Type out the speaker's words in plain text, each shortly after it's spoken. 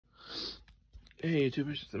Hey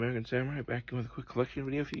YouTubers, it's American Samurai back with a quick collection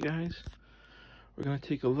video for you guys. We're going to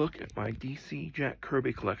take a look at my DC Jack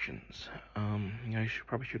Kirby collections. You guys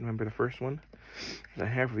probably should remember the first one that I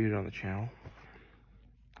have reviewed on the channel.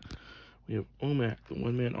 We have OMAC, the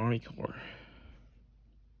One-Man Army Corps.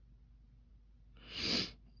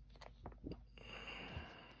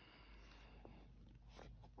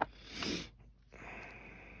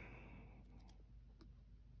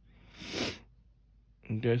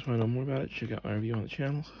 If you guys want to know more about it, check out my review on the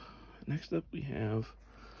channel. Next up, we have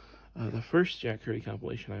the first Jack Kirby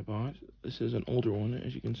compilation I bought. This is an older one.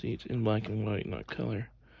 As you can see, it's in black and white, not color.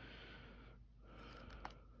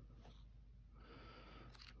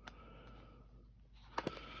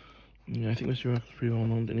 Yeah, I think Mr. Rock is pretty well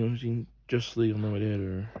known to anyone who's seen Justice League will know it,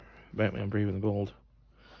 or Batman Brave and the Bold.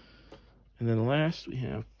 And then last, we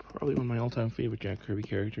have probably one of my all-time favorite Jack Kirby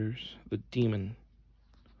characters, the Demon.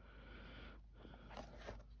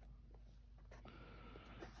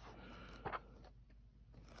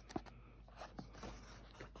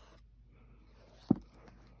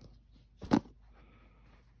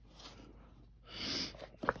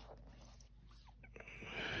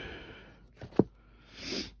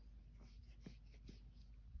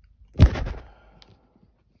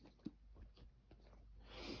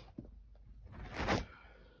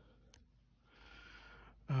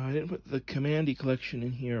 I didn't put the Commandy collection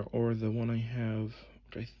in here, or the one I have,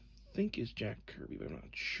 which I think is Jack Kirby, but I'm not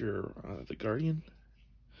sure. The Guardian.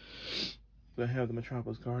 But I have the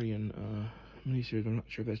Metropolis Guardian miniseries. I'm not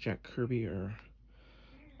sure if that's Jack Kirby, or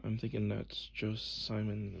I'm thinking that's Joe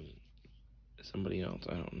Simon, somebody else.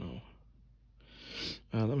 I don't know.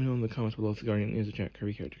 Let me know in the comments below if the Guardian is a Jack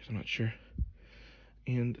Kirby character, because I'm not sure.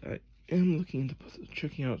 And I am looking to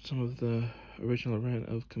checking out some of the original run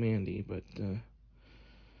of Commandy, but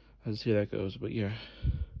I'll see how that goes. But yeah,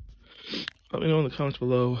 let me know in the comments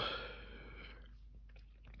below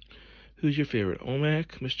who's your favorite,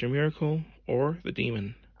 OMAC, Mr. Miracle, or the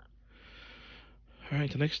Demon.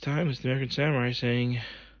 Alright, until next time, it's the American Samurai saying,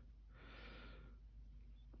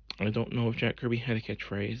 I don't know if Jack Kirby had a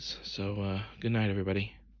catchphrase, so good night,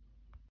 everybody.